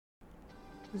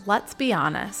Let's be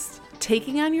honest,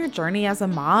 taking on your journey as a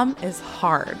mom is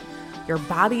hard. Your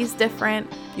body's different,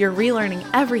 you're relearning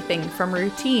everything from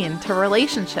routine to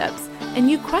relationships, and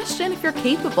you question if you're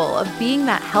capable of being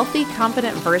that healthy,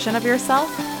 confident version of yourself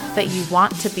that you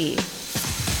want to be.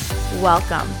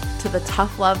 Welcome to the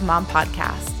Tough Love Mom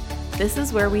Podcast. This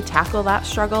is where we tackle that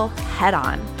struggle head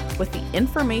on with the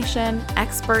information,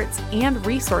 experts, and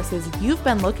resources you've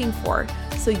been looking for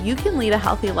so you can lead a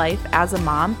healthy life as a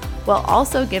mom while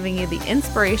also giving you the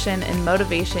inspiration and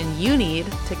motivation you need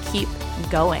to keep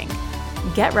going.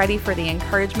 Get ready for the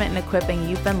encouragement and equipping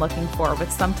you've been looking for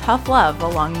with some tough love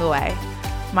along the way.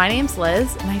 My name's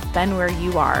Liz, and I've been where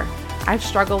you are. I've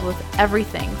struggled with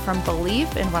everything from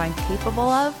belief in what I'm capable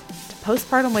of to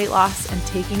postpartum weight loss and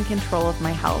taking control of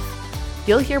my health.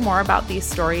 You'll hear more about these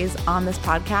stories on this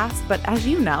podcast, but as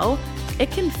you know, it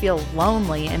can feel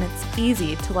lonely and it's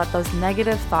easy to let those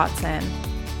negative thoughts in.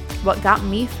 What got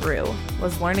me through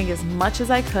was learning as much as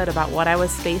I could about what I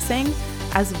was facing,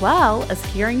 as well as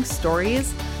hearing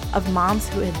stories of moms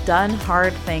who had done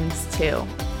hard things too.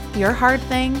 Your hard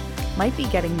thing might be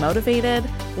getting motivated,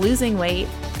 losing weight,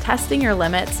 testing your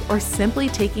limits, or simply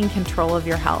taking control of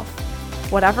your health.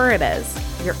 Whatever it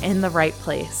is, you're in the right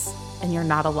place and you're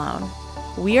not alone.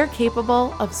 We are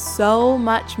capable of so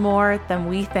much more than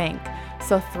we think.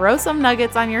 So throw some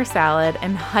nuggets on your salad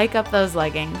and hike up those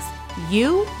leggings.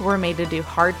 You were made to do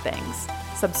hard things.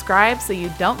 Subscribe so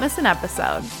you don't miss an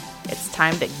episode. It's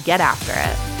time to get after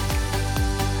it.